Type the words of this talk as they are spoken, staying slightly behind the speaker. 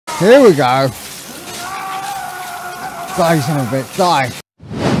Here we go. Die, you son of a bitch. Die.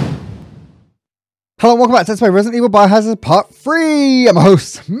 Hello and welcome back to Let's Play Resident Evil Biohazard Part 3. I'm a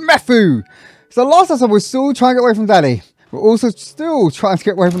host, Methfu. So last episode we're still trying to get away from Daddy. We're also still trying to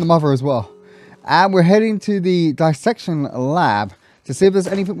get away from the mother as well. And we're heading to the dissection lab to see if there's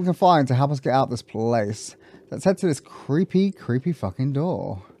anything we can find to help us get out of this place. Let's head to this creepy fucking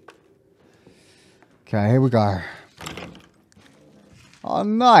door. Okay, here we go. Oh,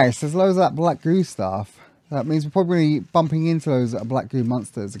 nice. There's loads of that black goo stuff. That means we're probably bumping into those black goo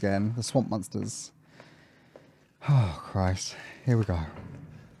monsters again. The swamp monsters. Oh, Christ. Here we go.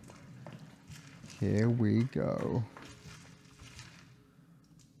 Here we go.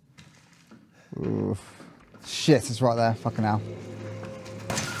 Oof. Shit, it's right there. Fucking hell.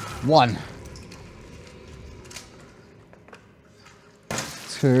 1.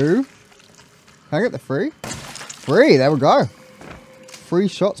 2. Can I get the 3? 3, there we go. 3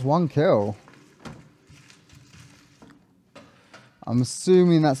 shots, 1 kill. I'm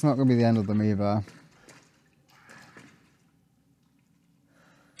assuming that's not going to be the end of them either.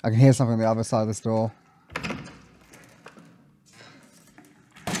 I can hear something on the other side of this door.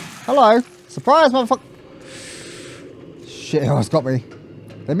 Hello. Surprise, motherfucker. Shit, it almost got me.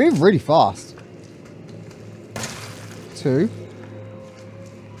 They move really fast. 2.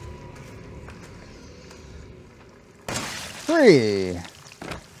 3.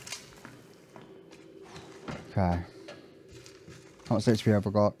 Okay. How much HP have I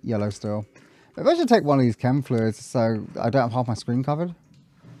got? Yellow still. Maybe I should take one of these chem fluids so I don't have half my screen covered.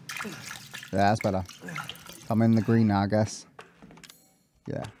 Yeah, that's better. I'm in the green now, I guess.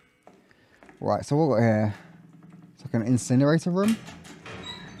 Yeah. Right, so what we got here? It's like an incinerator room.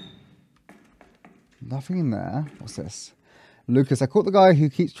 Nothing in there. What's this? Lucas, I caught the guy who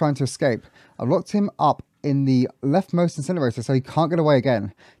keeps trying to escape. I've locked him up in the leftmost incinerator so he can't get away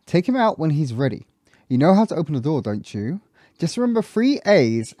again. Take him out when he's ready. You know how to open the door, don't you? Just remember 3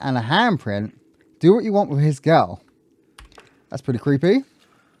 A's and a handprint. Do what you want with his girl. That's pretty creepy.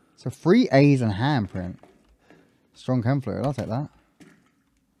 So 3 A's and a handprint. Strong chem fluid, I'll take that.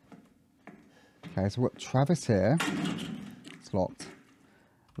 Okay, so we've got Travis here. It's locked.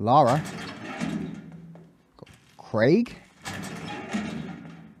 Lara. Got Craig.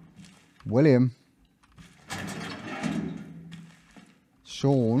 William.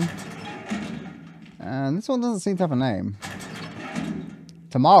 Sean. And this one doesn't seem to have a name.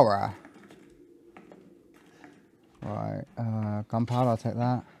 Tamara. Right, gunpowder, I'll take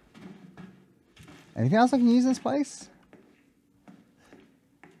that. Anything else I can use in this place?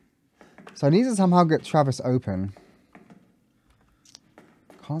 So I need to somehow get Travis open.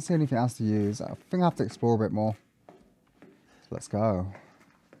 Can't see anything else to use. I think I have to explore a bit more. So let's go.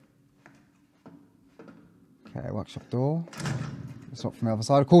 Okay, workshop door. It's not from the other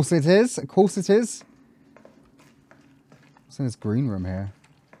side. Of course it is. Of course it is. What's in this green room here?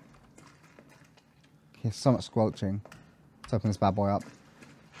 There's so much squelching. Let's open this bad boy up.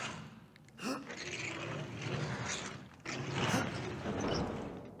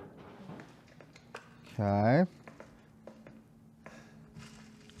 Okay.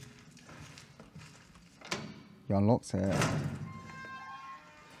 You unlocked it.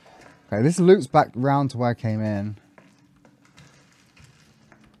 Okay, this loops back round to where I came in.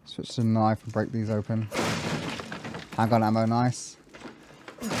 Switch to the knife and break these open. Handgun ammo, nice.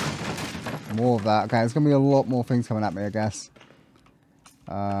 More of that. Okay, there's going to be a lot more things coming at me, I guess.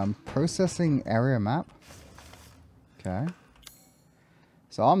 Processing area map. Okay.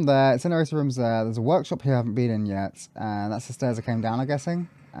 So I'm there. Incinerator room's there. There's a workshop here I haven't been in yet. And that's the stairs I came down, I'm guessing.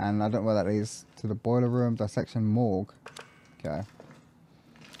 And I don't know where that leads. To the boiler room, dissection, morgue. Okay.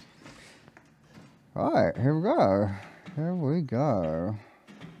 Alright, here we go. Here we go.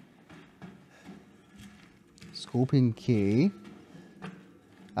 Scorpion key.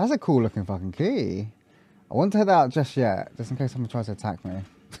 That's a cool looking fucking key. I won't take that out just yet, just in case someone tries to attack me.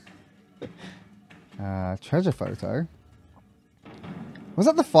 Treasure photo. Was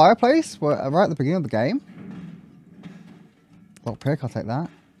that the fireplace right at the beginning of the game? Lockpick, I'll take that.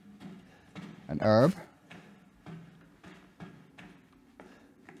 An herb.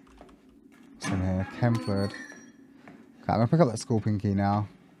 What's in here? Chem fluid. Okay, I'm gonna pick up that scorpion key now.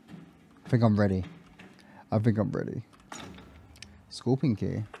 I think I'm ready. I think I'm ready. Scorpion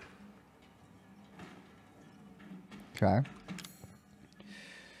key. Okay.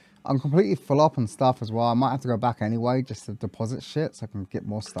 I'm completely full up on stuff as well. I might have to go back anyway just to deposit shit so I can get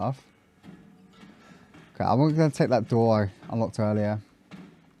more stuff. Okay, I'm going to take that door I unlocked earlier.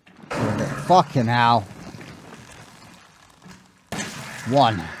 Fucking hell.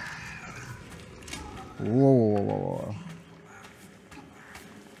 1. Whoa.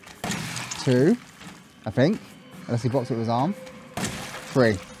 2, I think. Unless he blocks it with his arm.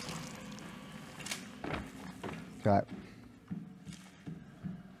 3. Okay.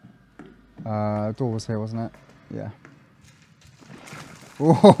 Door was here, wasn't it? Yeah.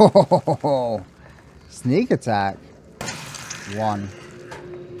 Whoa! Sneak attack. 1.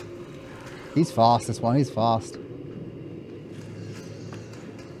 He's fast, this one. He's fast.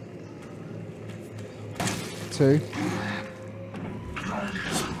 2.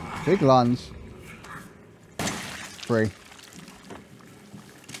 Big lunge. 3.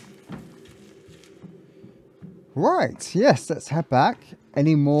 Right, yes, let's head back.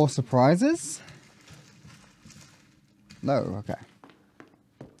 Any more surprises? No, okay.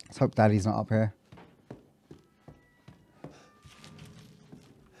 Let's hope Daddy's not up here.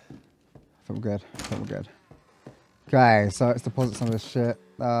 I think we're good. I think we're good. Okay, so let's deposit some of this shit.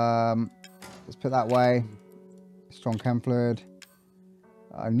 Let's put that way. Strong chem fluid.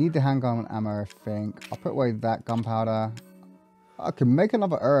 I need the handgun and ammo, I think. I'll put away that gunpowder. I can make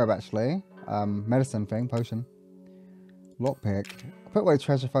another herb, actually. Medicine thing, potion. Lockpick. I'll put away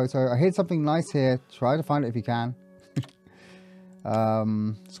treasure photo. I hid something nice here. Try to find it if you can.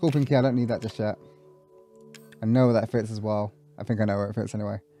 Scorpion key, I don't need that just yet. I know where that fits as well. I think I know where it fits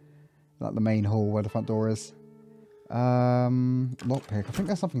anyway. Like the main hall where the front door is. Lockpick. I think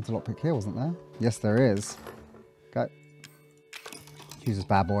there's something to lockpick here, wasn't there? Yes, there is. Okay. Use this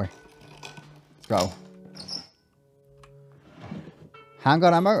bad boy. Let's go.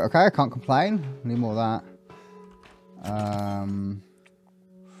 Handgun ammo. Okay, I can't complain. Need more of that.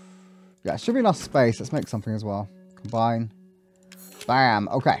 Yeah, should be enough space. Let's make something as well. Combine. Bam.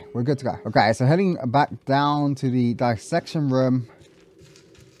 Okay, we're good to go. Okay, so heading back down to the dissection room.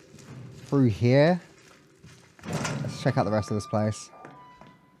 Through here. Let's check out the rest of this place.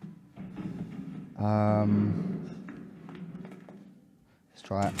 Let's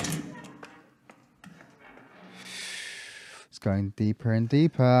try it. It's going deeper and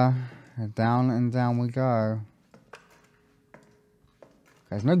deeper. And down we go.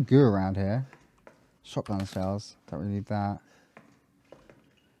 There's no goo around here. Shotgun shells. Don't really need that.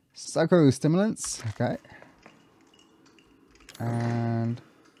 Psycho-stimulants. Okay. And...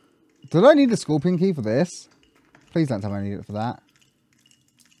 did I need the scorpion key for this? Please don't tell me I need it for that.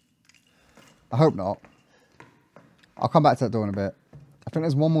 I hope not. I'll come back to that door in a bit. I think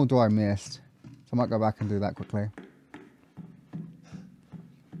there's one more door I missed. So I might go back and do that quickly.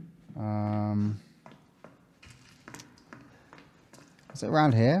 Is it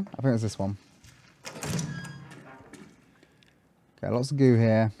around here? I think it's this one. Okay, lots of goo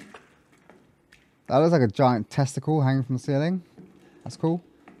here. That looks like a giant testicle hanging from the ceiling. That's cool.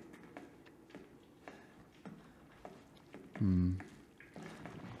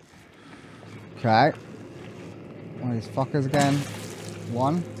 Okay. One of these fuckers again.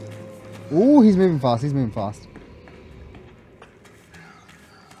 1. Ooh, he's moving fast. He's moving fast.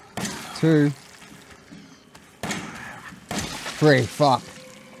 2. 3. Fuck.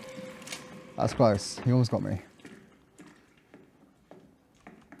 That's close. He almost got me.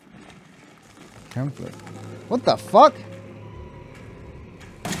 Flip. What the fuck?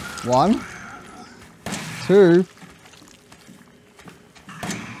 1. 2.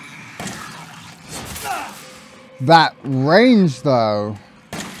 That range, though.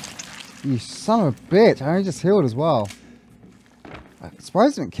 You son of a bitch. I only just healed as well. I'm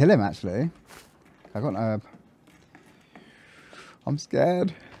surprised I didn't kill him, actually. I got an herb. I'm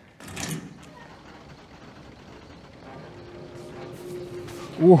scared.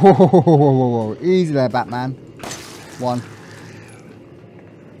 Whoa, whoa, whoa, whoa, whoa. Easy there, Batman. 1.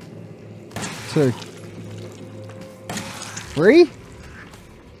 2. 3.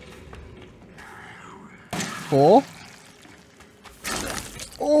 4.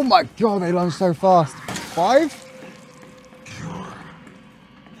 Oh my god, they lunge so fast. 5.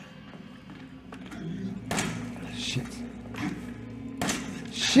 Shit.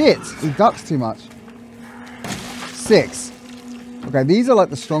 Shit! He ducks too much. 6. Okay, these are like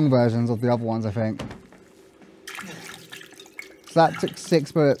the strong versions of the other ones, I think. So that took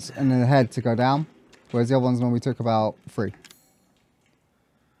 6 bullets in the head to go down. Whereas the other ones when we took about 3.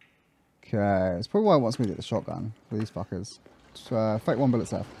 Okay, it's probably why it wants me to get the shotgun for these fuckers. Fake 1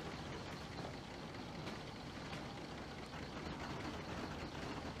 bullet left.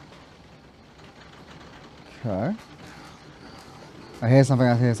 Okay. I hear something,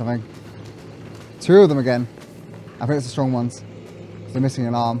 I hear something. 2 of them again. I think it's the strong ones. They're missing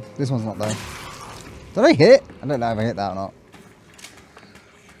an arm. This one's not though. Did I hit? I don't know if I hit that or not.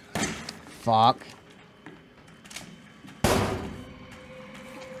 Fuck.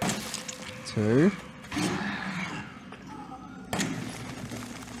 2.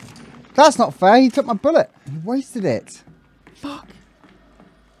 That's not fair. He took my bullet. He wasted it. Fuck.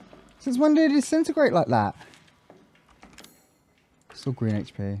 Since when did it disintegrate like that? Still green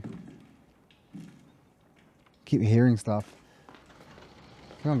HP. Keep hearing stuff.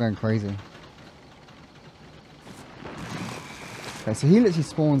 I think I'm going crazy. Okay, so he literally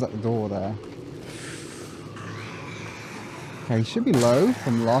spawns at the door there. Okay, he should be low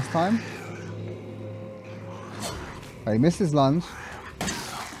from last time. Okay, he missed his lunge.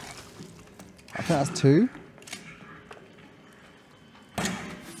 I think that's 2.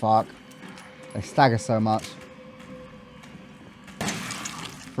 Fuck. They stagger so much.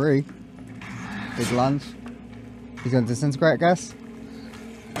 3. Big lunge. He's going to disintegrate, I guess.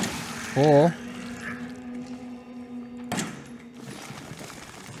 4.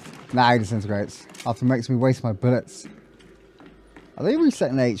 Nah, he disintegrates. After makes me waste my bullets. Are they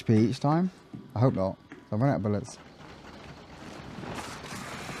resetting the HP each time? I hope not. I've run out of bullets.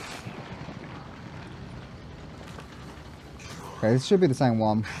 Okay, this should be the same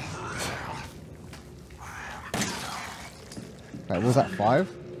one. Okay, what was that, 5?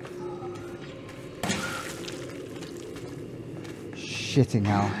 Shitting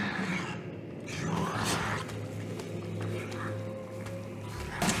hell.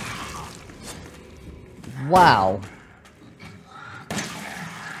 Wow.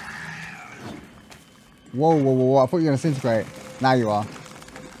 Whoa, whoa, whoa, whoa. I thought you were going to disintegrate. Now you are.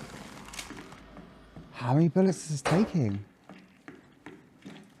 How many bullets is this taking?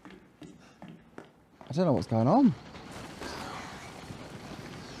 I don't know what's going on.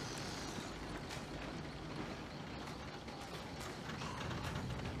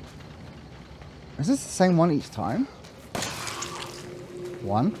 Is this the same one each time?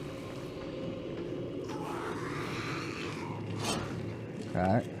 1.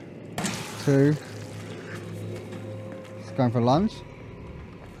 Okay. 2. It's going for lunge.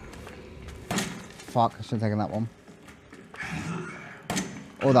 Fuck, I should have taken that one.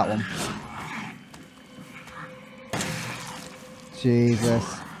 Or that one. Jesus.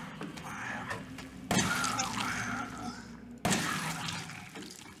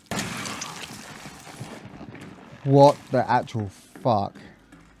 What the actual fuck?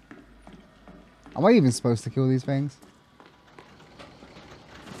 Am I even supposed to kill these things?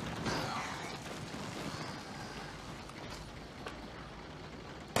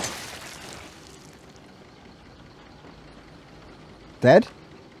 Dead?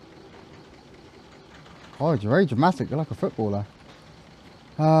 Oh, you're very dramatic. You're like a footballer.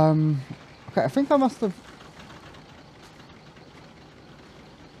 Okay, I think I must have...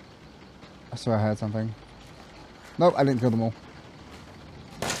 I swear I heard something. Nope, I didn't kill them all.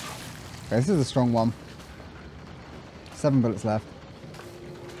 Okay, this is a strong one. 7 bullets left.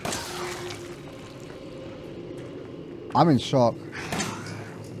 I'm in shock.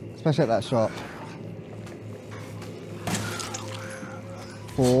 Especially at that shot.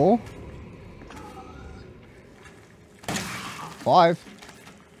 4. 5.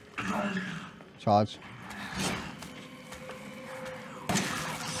 Charge.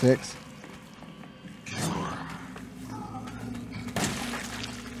 6.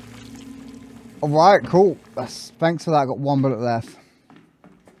 Alright, cool. Thanks for that. I got 1 bullet left.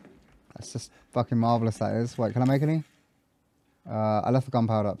 That's just fucking marvellous, that is. Wait, can I make any? I left the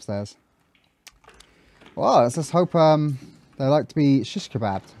gunpowder upstairs. Well, let's just hope they like to be shish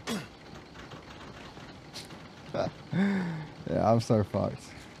kebabbed. Yeah, I'm so fucked.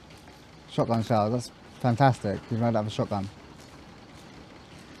 Shotgun shells, that's fantastic. Even though I don't have a shotgun.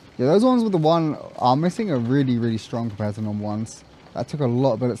 Yeah, those ones with the 1 arm missing are really, really strong compared to normal ones. That took a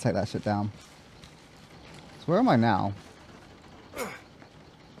lot of bullets to take that shit down. So where am I now?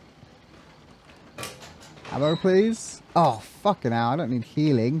 Ammo, please. Oh, fucking hell. I don't need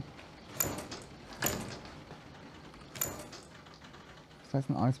healing. That's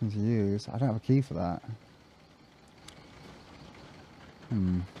an item to use. I don't have a key for that.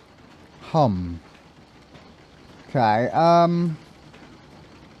 Okay,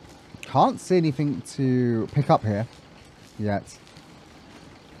 can't see anything to pick up here yet.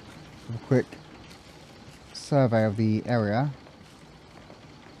 A quick survey of the area.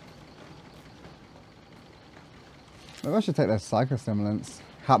 Maybe I should take those psychostimulants.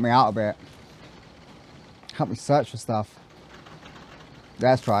 Help me out a bit. Help me search for stuff.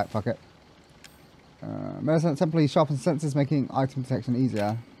 That's right, fuck it. Medicine temporarily sharpens senses, making item detection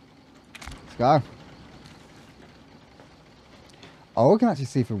easier. Let's go. Oh, we can actually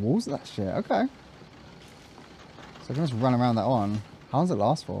see through walls of that shit. Okay. So I can just run around that one. How long does it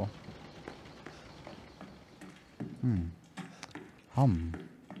last for?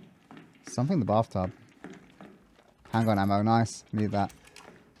 Something in the bathtub. Handgun ammo, nice. Need that.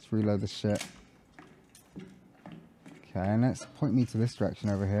 Let's Let's reload this shit. Okay, and let's point me to this direction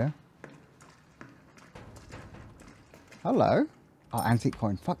over here. Hello. Oh, antique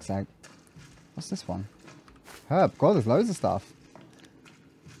coin. Fuck's sake. What's this one? Herb. God, there's loads of stuff.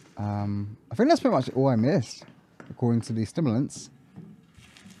 I think that's pretty much all I missed, according to the stimulants.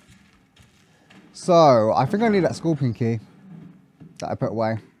 So, I think I need that scorpion key that I put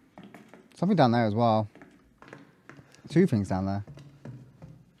away. Something down there as well. 2 things down there.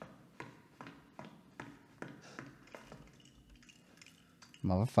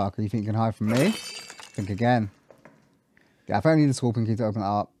 Motherfucker, you think you can hide from me? Think again. Yeah, I think I need the scorpion key to open it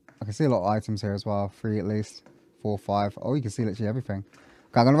up. I can see a lot of items here as well. 3 at least. 4, 5. Oh, you can see literally everything.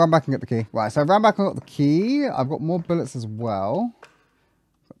 Okay, I'm going to run back and get the key. Right, so I've run back and got the key. I've got more bullets as well.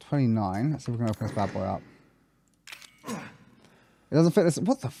 Got 29. Let's see if we can open this bad boy up. It doesn't fit this.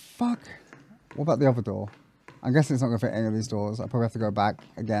 What the fuck? What about the other door? I'm guessing it's not going to fit any of these doors. I probably have to go back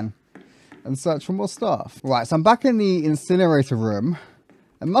again and search for more stuff. Right, so I'm back in the incinerator room.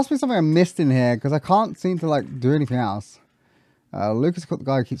 There must be something I missed in here because I can't seem to like do anything else. Lucas caught the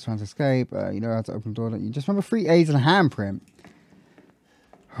guy who keeps trying to escape. You know how to open the door, don't you? Just remember 3 A's and a handprint.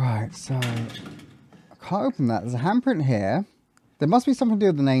 Right, so I can't open that. There's a handprint here. There must be something to do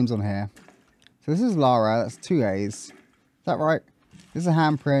with the names on here. So this is Lara. That's 2 A's. Is that right? This is a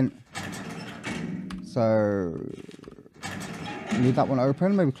handprint. So leave that one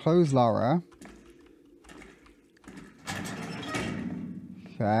open. Maybe close Lara.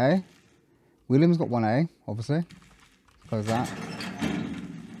 Okay. William's got 1A, obviously. Close that.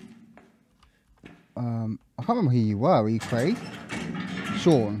 I can't remember who you were. Were you Craig?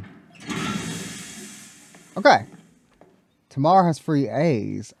 Sean. Okay. Tamara has 3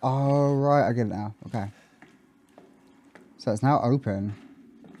 A's. Oh, right. I get it now. Okay. So it's now open.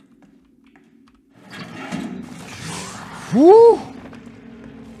 Woo!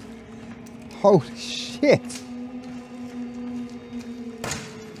 Holy shit.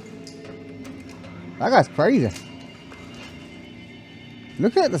 That guy's crazy.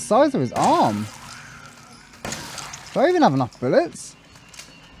 Look at the size of his arm. Do I even have enough bullets?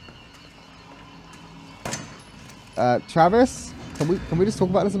 Travis, can we just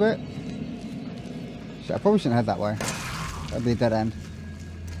talk about this a bit? Shit, I probably shouldn't head that way. That'd be a dead end.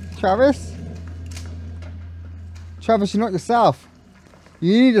 Travis? Travis, you're not yourself.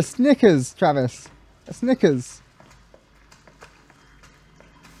 You need a Snickers, Travis. A Snickers.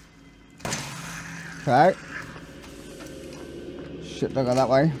 Okay. Shit, don't go that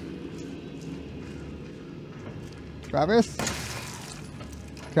way. Travis?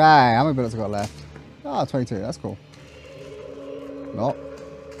 Okay, how many bullets have I got left? Ah, 22, that's cool. Nope.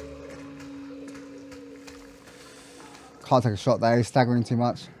 Can't take a shot there, he's staggering too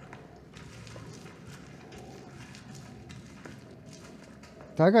much.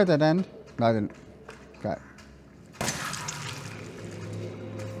 Did I go dead end? No, I didn't. Okay.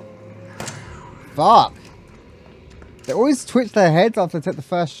 Fuck! They always twitch their heads after they take the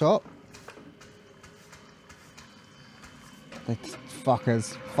first shot. They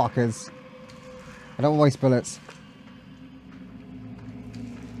fuckers. Fuckers. I don't waste bullets.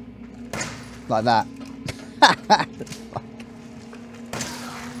 Like that.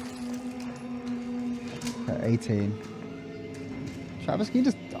 Okay, 18. Travis, can you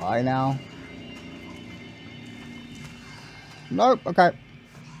just die now? Nope, okay.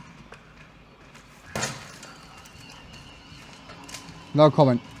 No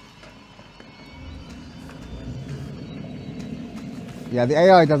comment. Yeah, the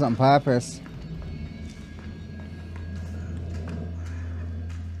AI does it on purpose.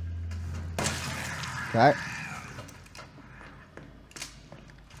 Okay.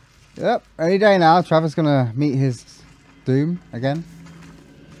 Yep, any day now, Travis gonna meet his doom again.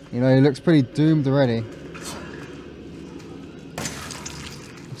 You know, he looks pretty doomed already.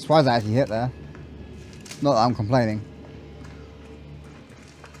 I'm surprised I actually hit there. Not that I'm complaining.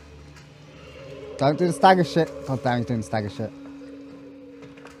 Don't do the stagger shit. God damn, he's doing the stagger shit.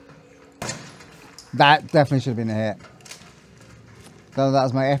 That definitely should have been a hit. Don't know if that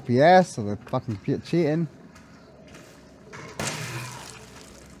was my FPS or the fucking computer cheating.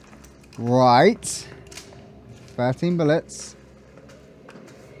 Right. 13 bullets.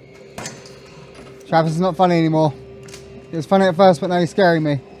 Travis is not funny anymore. He was funny at first, but now he's scaring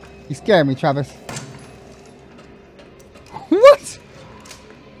me. He's scaring me, Travis. What?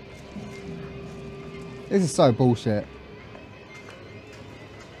 This is so bullshit.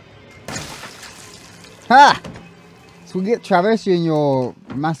 Ha! So we get Travis, you and your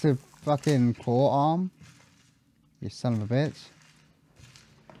massive fucking claw arm. You son of a bitch.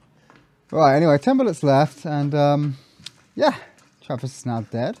 Right, anyway, 10 bullets left, and yeah, Travis is now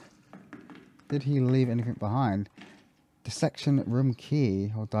dead. Did he leave anything behind? Dissection room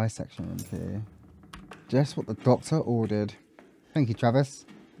key or dissection room key? Just what the doctor ordered. Thank you, Travis.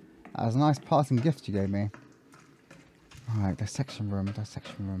 That was a nice parting gift you gave me. Alright, dissection room,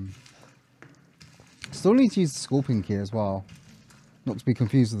 dissection room. Still need to use the scorpion key as well. Not to be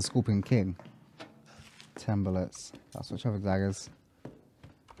confused with the Scorpion King. 10 bullets. I'll switch over daggers.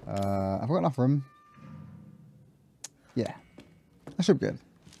 I've got enough room. Yeah. That should be good.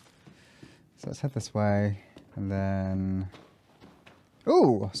 So let's head this way. And then...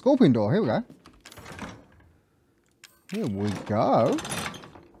 Ooh! Scorpion door. Here we go. Here we go.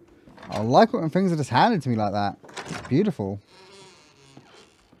 I like it when things are just handed to me like that. It's beautiful.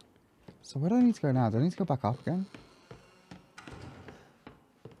 So where do I need to go now? Do I need to go back up again?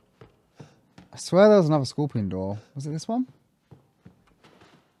 I swear there was another scorpion door. Was it this one?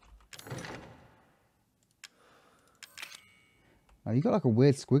 Oh, you got like a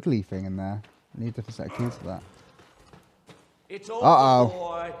weird squiggly thing in there. I need a different set of keys for that.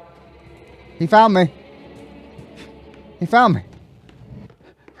 Uh-oh. He found me. He found me.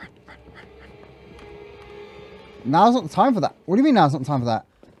 Run, run, run, run. Now's not the time for that. What do you mean now's not the time for that?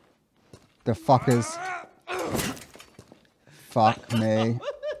 The fuckers. Fuck me.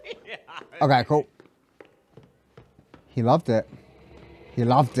 Okay, cool. He loved it. He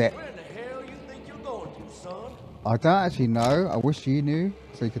loved it. Where in the hell you think you're going to, son? I don't actually know. I wish you knew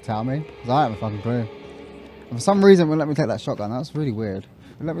so you could tell me. Because I haven't a fucking clue. And for some reason, it wouldn't let me take that shotgun. That's really weird.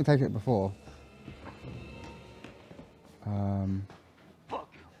 It wouldn't let me take it before.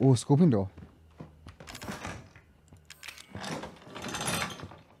 Oh, scorpion door.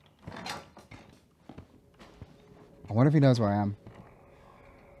 I wonder if he knows where I am.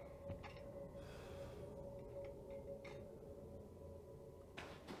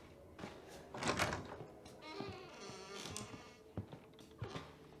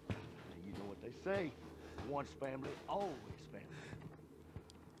 You know what they say. Once family, always family.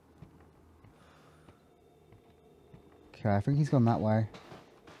 Okay, I think he's gone that way.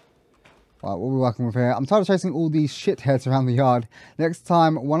 Right, what are we working with here? I'm tired of chasing all these shitheads around the yard. Next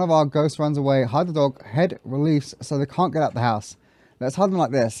time one of our ghosts runs away, hide the dog, head reliefs so they can't get out the house. Let's hide them like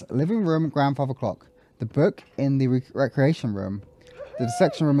this. Living room, grandfather clock. The book in the recreation room. The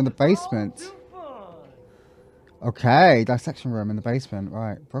dissection room in the basement. Okay, dissection room in the basement.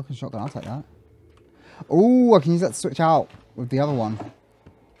 Right, broken shotgun, I'll take that. Oh, I can use that to switch out with the other one.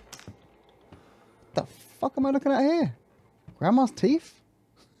 The fuck am I looking at here? Grandma's teeth?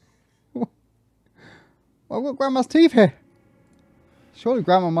 Well, I've got Grandma's teeth here. Surely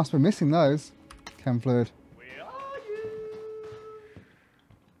Grandma must be missing those. Chem fluid. Where are you?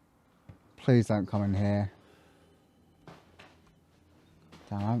 Please don't come in here.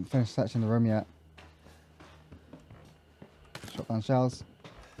 Damn, I haven't finished searching the room yet. Shotgun shells.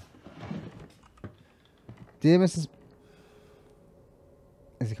 Dear Mrs...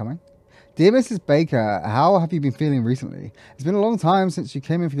 Is he coming? Dear Mrs. Baker, how have you been feeling recently? It's been a long time since you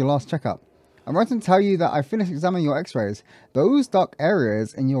came in for your last checkup. I'm writing to tell you that I finished examining your x-rays. Those dark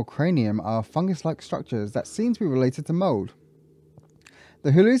areas in your cranium are fungus-like structures that seem to be related to mold.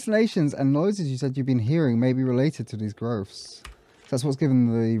 The hallucinations and noises you said you've been hearing may be related to these growths. That's what's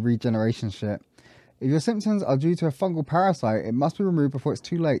given the regeneration shit. If your symptoms are due to a fungal parasite, it must be removed before it's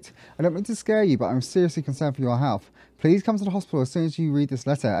too late. I don't mean to scare you, but I'm seriously concerned for your health. Please come to the hospital as soon as you read this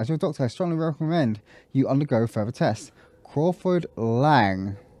letter. As your doctor, I strongly recommend you undergo further tests. Crawford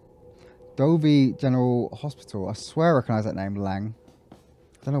Lang. Dovey General Hospital. I swear I recognise that name, Lang.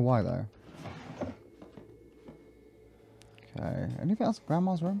 Don't know why, though. Okay. Anything else in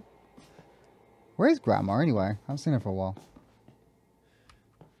Grandma's room? Where is Grandma, anyway? I haven't seen her for a while.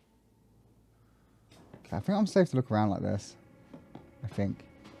 Okay, I think I'm safe to look around like this. I think.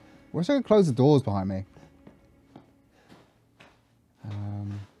 Wish I could close the doors behind me.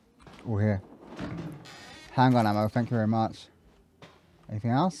 Oh, here. Handgun ammo, thank you very much.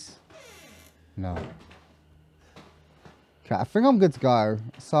 Anything else? No. Okay, I think I'm good to go.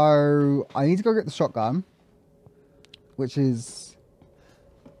 So, I need to go get the shotgun. Which is...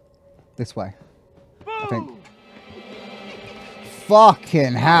 this way. Boom! I think.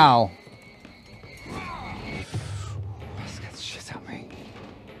 Fucking hell! That scared the shit out of me.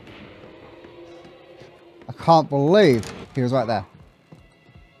 I can't believe he was right there.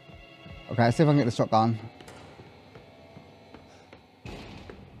 Okay, let's see if I can get the shotgun.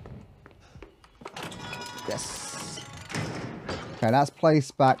 Yes. Okay, let's place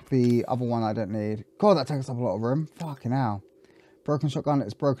back the other one I don't need. God, that takes up a lot of room. Fucking hell. Broken shotgun,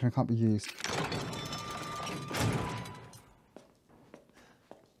 it's broken, it can't be used.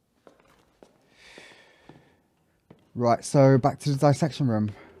 Right, so back to the dissection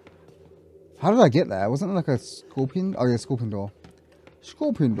room. How did I get there? Wasn't it like a scorpion? Oh yeah, scorpion door.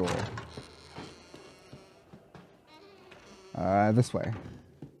 Scorpion door. This way.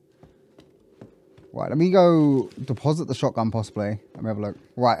 Right, let me go deposit the shotgun possibly. Let me have a look.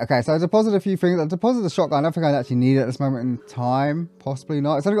 Right, okay, so I deposited a few things. I deposited the shotgun. I don't think I actually need it at this moment in time. Possibly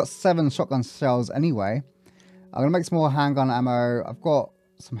not. It's only got 7 shotgun shells anyway. I'm going to make some more handgun ammo. I've got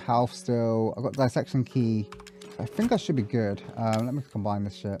some health still. I've got dissection key. I think I should be good. Let me combine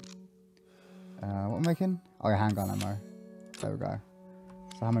this shit. What am I making? Oh yeah, handgun ammo. There we go.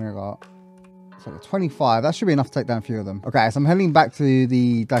 So how many I got? So 25. That should be enough to take down a few of them. Okay, so I'm heading back to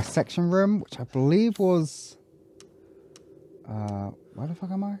the dissection room, which I believe was... where the fuck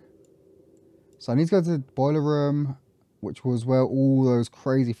am I? So I need to go to the boiler room, which was where all those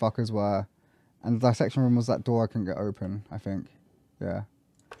crazy fuckers were. And the dissection room was that door I couldn't get open, I think. Yeah.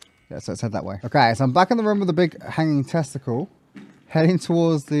 Yeah, so let's head that way. Okay, so I'm back in the room with the big hanging testicle. Heading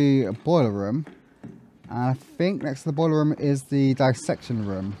towards the boiler room. And I think next to the boiler room is the dissection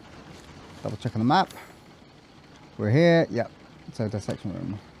room. Double check on the map. We're here. Yep. So dissection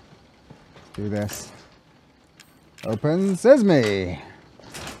room. Let's do this. Open sesame.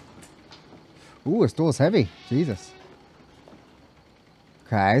 Ooh, this door's heavy. Jesus.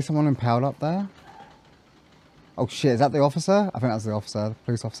 Okay, someone impaled up there. Oh shit, is that the officer? I think that's the officer, the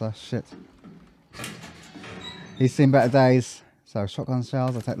police officer. Shit. He's seen better days. So shotgun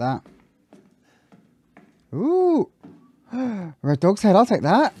shells, I'll take that. Ooh. Red dog's head, I'll take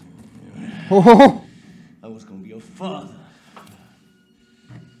that. Oh. I was gonna be your father.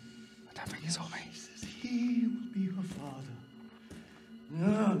 I don't think he saw me. He will be your father.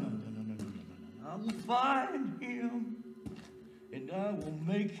 No. I will find him, and I will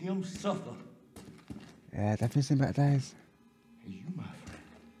make him suffer. Yeah, definitely seen better days. And you, my friend,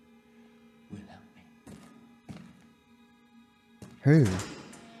 will help me. Who?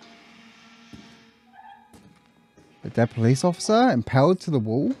 The dead police officer impaled to the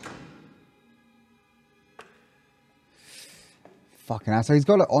wall? Fucking hell. So he's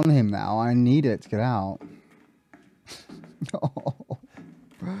got it on him now. I need it to get out. No.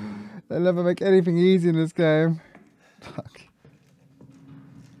 They'll never make anything easy in this game. Fuck.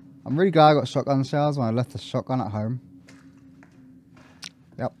 I'm really glad I got shotgun shells when I left the shotgun at home.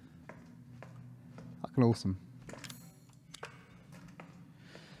 Yep. Fucking awesome.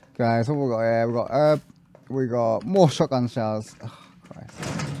 Okay, so what we got here? We got more shotgun shells. Oh, Christ.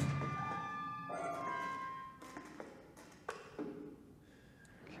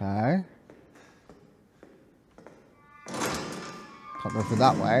 Okay. Can't go through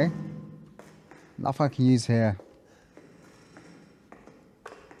that way. Nothing I can use here.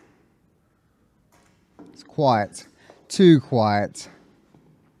 It's quiet. Too quiet.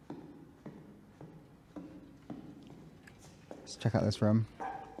 Let's check out this room.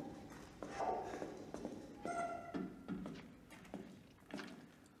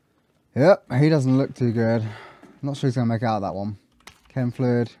 Yep, he doesn't look too good. Not sure he's going to make it out of that one. Chem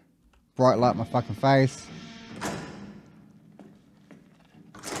fluid. Bright light in my fucking face.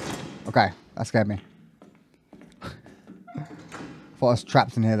 Okay, that scared me. Thought I was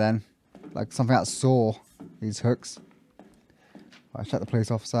trapped in here then. Like something that saw these hooks. Right, check the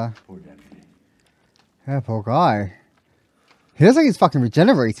police officer. Poor deputy. Yeah, poor guy. He looks like he's fucking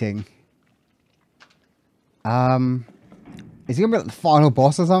regenerating. Is he gonna be like the final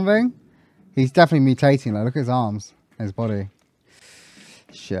boss or something? He's definitely mutating. Like, look at his arms and his body.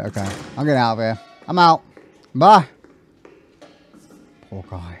 Shit, okay. I'm getting out of here. I'm out. Bye. Poor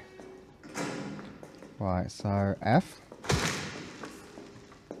guy. Right, so F.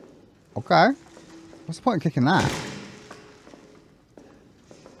 Okay. What's the point in kicking that?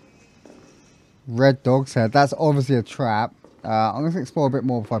 Red dog's head. That's obviously a trap. I'm going to explore a bit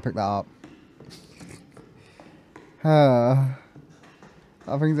more before I pick that up.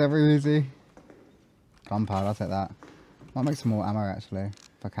 Nothing's ever easy. Gunpowder, I'll take that. Might make some more ammo actually,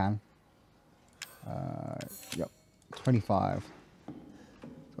 if I can. Yep. 25.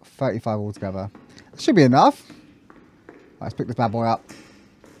 Got 35 altogether. That should be enough. Right, let's pick this bad boy up.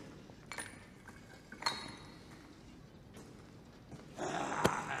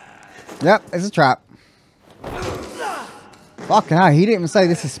 Yep, it's a trap. Fucking hell, he didn't even say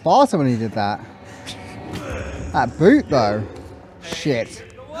this is Sparta when he did that. That boot though. Shit.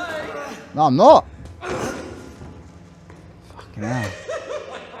 No, I'm not. Fucking hell.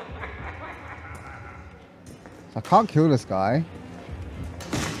 So I can't kill this guy.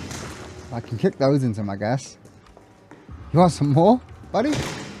 I can kick those into him, I guess. You want some more, buddy?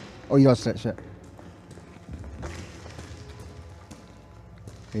 Oh, you dodged that shit.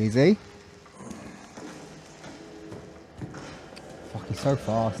 Easy. Fuck, he's so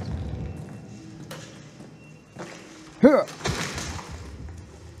fast. So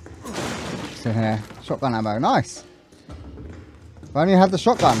here, shotgun ammo, nice. If only I had the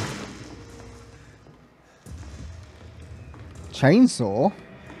shotgun. Chainsaw?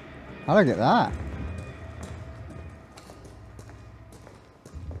 How do I get that?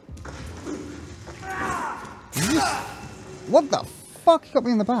 What the fuck? He got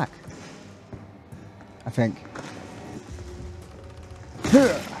me in the back. I think.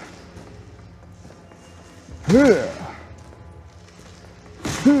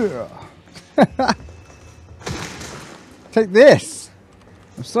 Take this.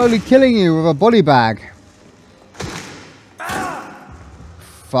 I'm slowly killing you with a body bag.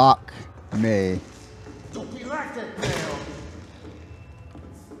 Fuck me. Don't be like that now.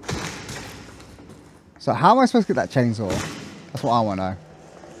 So how am I supposed to get that chainsaw? That's what I want to know.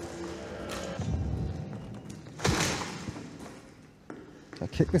 Do I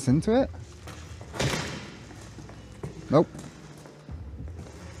kick this into it? Nope.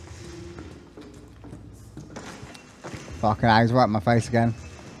 Fucking hell, he's right in my face again.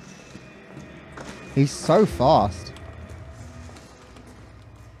 He's so fast.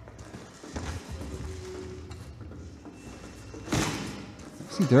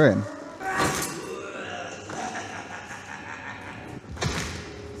 What's he doing?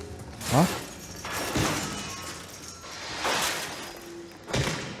 What?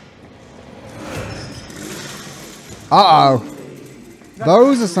 Uh-oh.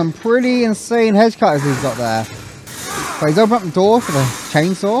 Those are some pretty insane hedge cutters he's got there. But he's opened up the door for the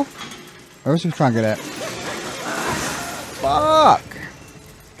chainsaw. Where else should we try and get it? Fuck!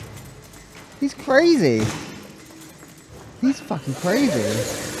 He's crazy. He's fucking crazy.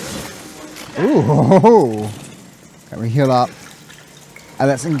 Ooh. Can we heal up? And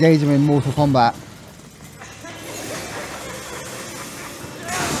let's engage him in Mortal Kombat.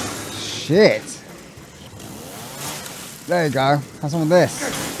 Shit. There you go. Have some of this.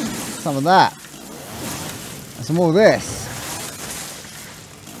 Some of that. And some more of this.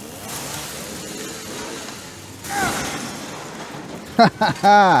 Ha ha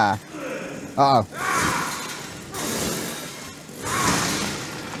ha. Uh-oh.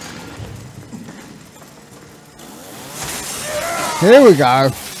 Here we go.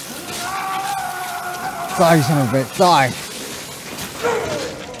 Die, you son of a bitch. Die.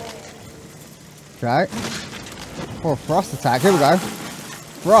 Okay. For a thrust attack. Here we go.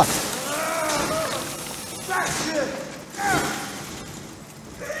 Thrust.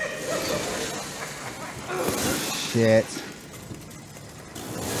 Shit.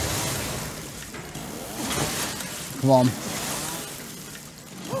 Come on.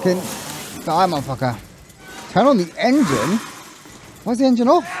 Fucking die, motherfucker. Turn on the engine? Why's the engine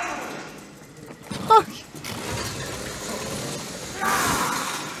off? Fuck.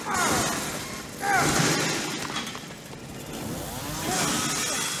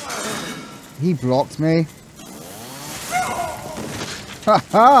 He blocked me. Ha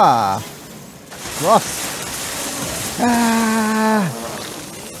ha! Thrust. Ah.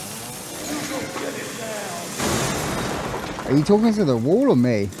 Are you talking to the wall or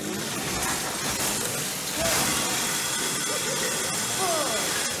me?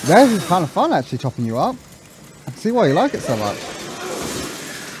 This is kind of fun actually, chopping you up. I can see why you like it so much.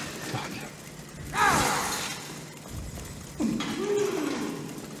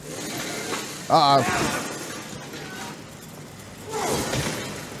 Uh-oh.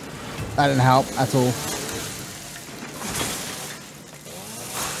 That didn't help at all.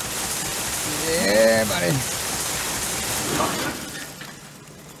 Yeah, buddy.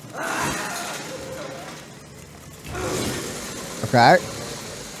 Okay.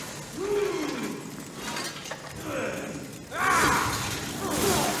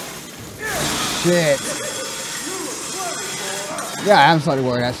 Shit. Yeah, I am slightly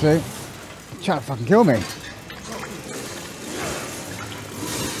worried actually. Trying to fucking kill me.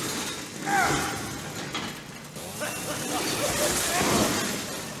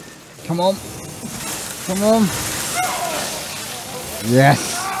 Come on. Come on. Yes.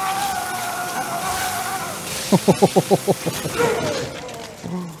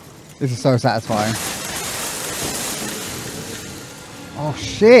 This is so satisfying. Oh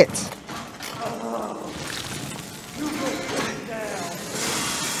shit.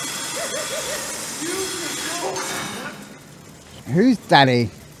 Who's daddy?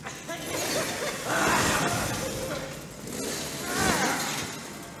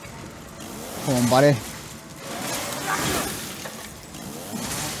 Come on, buddy.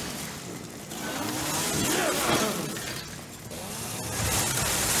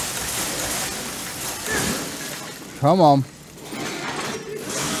 Come on.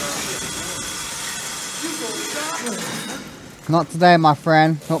 Not today, my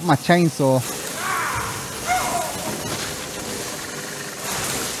friend. Not my chainsaw.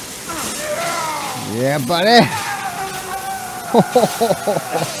 Yeah, buddy.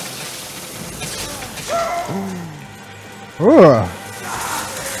 Ooh.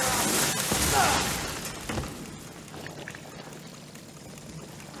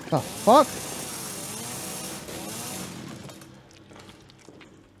 The fuck?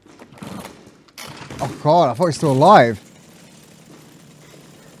 Oh god, I thought he was still alive.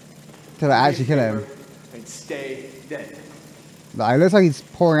 Did I actually kill him? And stay dead. No, it looks like he's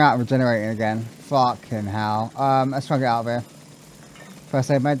pouring out and regenerating again. Fucking hell. Let's try and get out of here.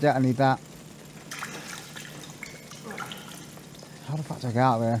 First aid med, yeah, I need that. How the fuck do I get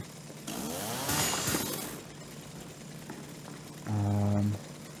out of here?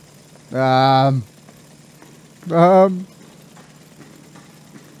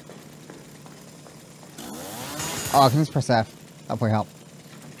 Oh, I can just press F. That'll probably help.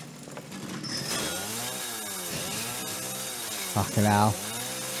 Fucking hell.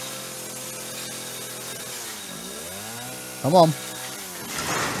 Come on.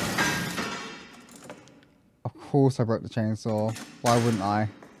 Of course I broke the chainsaw. Why wouldn't I?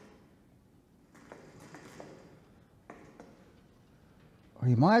 Oh,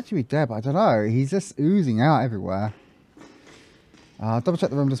 he might actually be dead, but I don't know. He's just oozing out everywhere. Double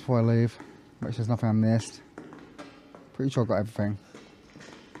check the room just before I leave. Make sure there's nothing I missed. Pretty sure I got everything.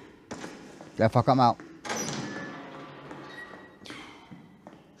 Yeah, fuck, I'm out.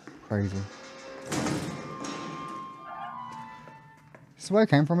 Crazy. This is where I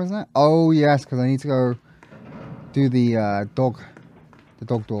came from, isn't it? Oh, yes, because I need to go do the dog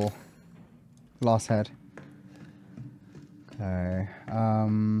door. Last head. Okay,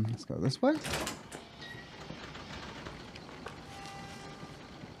 let's go this way.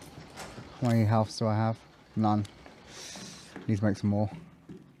 How many healths do I have? None. Need to make some more.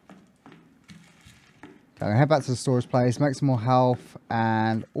 Okay, I'm gonna head back to the storage place, make some more health,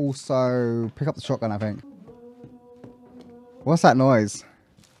 and also pick up the shotgun, I think. What's that noise?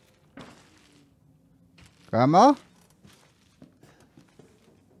 Grandma?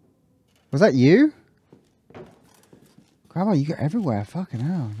 Was that you? Grandma, you get everywhere. Fucking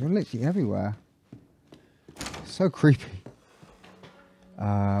hell. You're literally everywhere. So creepy.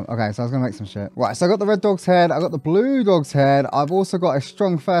 Okay, so I was going to make some shit. Right, so I got the red dog's head. I got the blue dog's head. I've also got a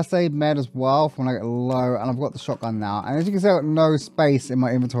strong first aid med as well for when I get low. And I've got the shotgun now. And as you can see, I've got no space in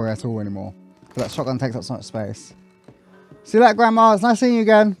my inventory at all anymore. Because that shotgun takes up so much space. See you later, Grandma. It's nice seeing you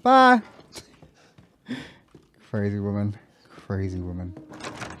again. Bye. Crazy woman. Crazy woman.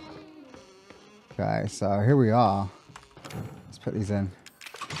 Okay, so here we are. Let's put these in.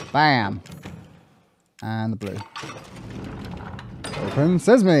 Bam. And the blue. Open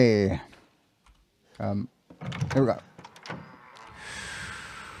sesame. Here we go.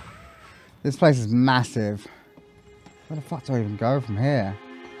 This place is massive. Where the fuck do I even go from here?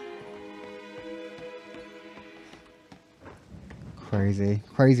 Crazy.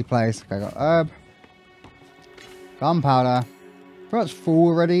 Crazy place. Okay, I got herb. Gunpowder. Pretty much full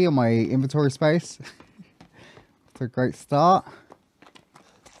already on my inventory space. It's a great start.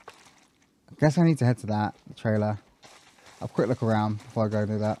 I guess I need to head to that trailer. I'll quick look around before I go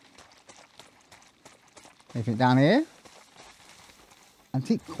do that. Anything down here?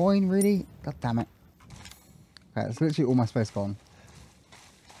 Antique coin, really? God damn it. Okay, that's literally all my space gone.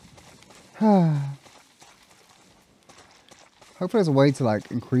 Hopefully there's a way to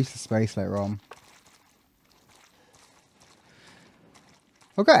like increase the space later on.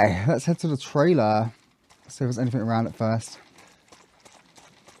 Okay, let's head to the trailer. See if there's anything around it first.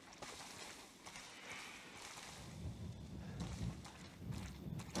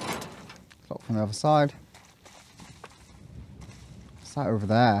 Lock from the other side. What's that over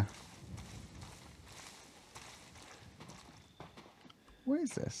there? What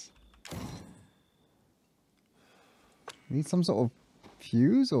is this? Need some sort of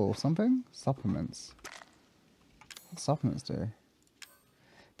fuse or something? Supplements. What do supplements do?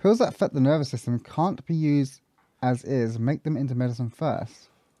 Pills that affect the nervous system can't be used as is. Make them into medicine first.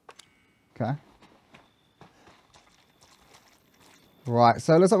 Okay. Right,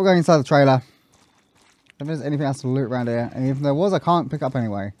 so looks like we're going inside the trailer. If there's anything else to loot around here. And if there was, I can't pick up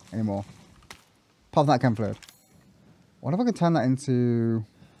anyway anymore. Apart from that chem fluid. What if I can turn that into...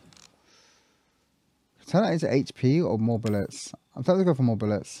 Turn that into HP or more bullets? I'm tempted to go for more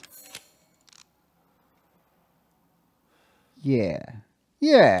bullets. Yeah.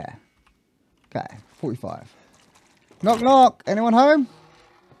 Yeah. Okay, 45. Knock, knock. Anyone home?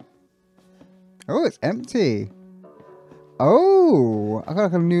 Oh, it's empty. Oh, I got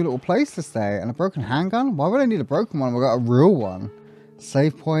like a new little place to stay and a broken handgun. Why would I need a broken one? We got a real one.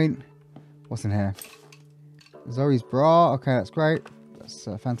 Save point. What's in here? Zoe's bra. Okay, that's great. That's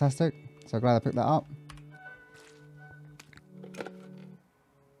fantastic. So glad I picked that up.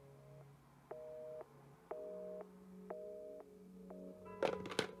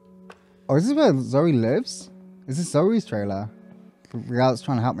 Oh, is this where Zoe lives? Is this Zoe's trailer? Real's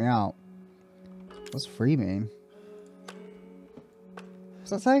trying to help me out. What's free mean? What's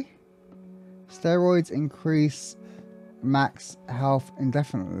that say? Steroids increase max health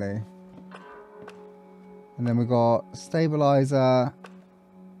indefinitely. And then we got stabilizer,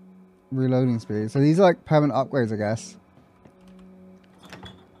 reloading speed. So these are like permanent upgrades, I guess.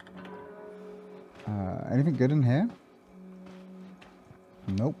 Anything good in here?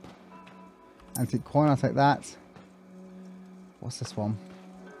 Nope. Antique coin, I'll take that. What's this one?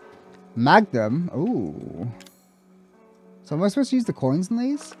 Magnum. Ooh. So am I supposed to use the coins in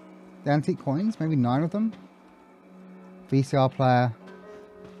these? The antique coins? Maybe 9 of them? VCR player.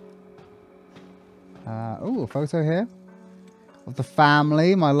 Ooh, a photo here. Of the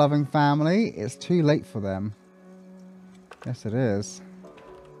family, my loving family. It's too late for them. Yes, it is.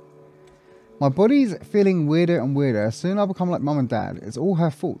 My body's feeling weirder and weirder. Soon I'll become like mum and dad. It's all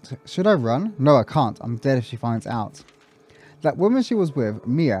her fault. Should I run? No, I can't. I'm dead if she finds out. That woman she was with,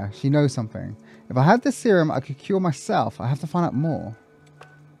 Mia, she knows something. If I had this serum, I could cure myself. I have to find out more.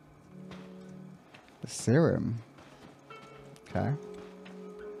 The serum. Okay.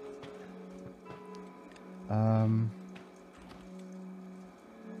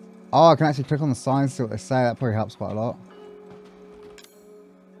 Oh, I can actually click on the signs to see what they say. That probably helps quite a lot.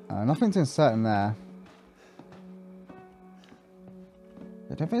 Nothing to insert in there. I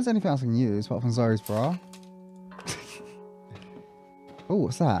don't think there's anything else I can use apart from Zoe's bra. Oh,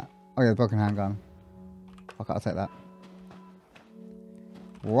 what's that? Oh yeah, the broken handgun. Okay, I'll take that.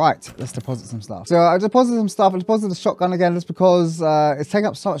 Right, let's deposit some stuff. So I deposited some stuff. I deposited the shotgun again just because it's taking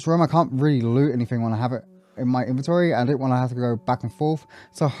up so much room. I can't really loot anything when I have it in my inventory, and I didn't want to have to go back and forth.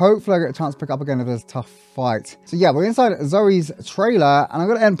 So hopefully I get a chance to pick up again if there's a tough fight. So yeah, we're inside Zoe's trailer, and I'm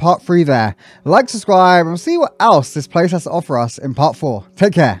going to end part 3 there. Like, subscribe, and we'll see what else this place has to offer us in part 4.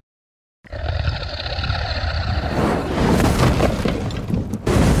 Take care.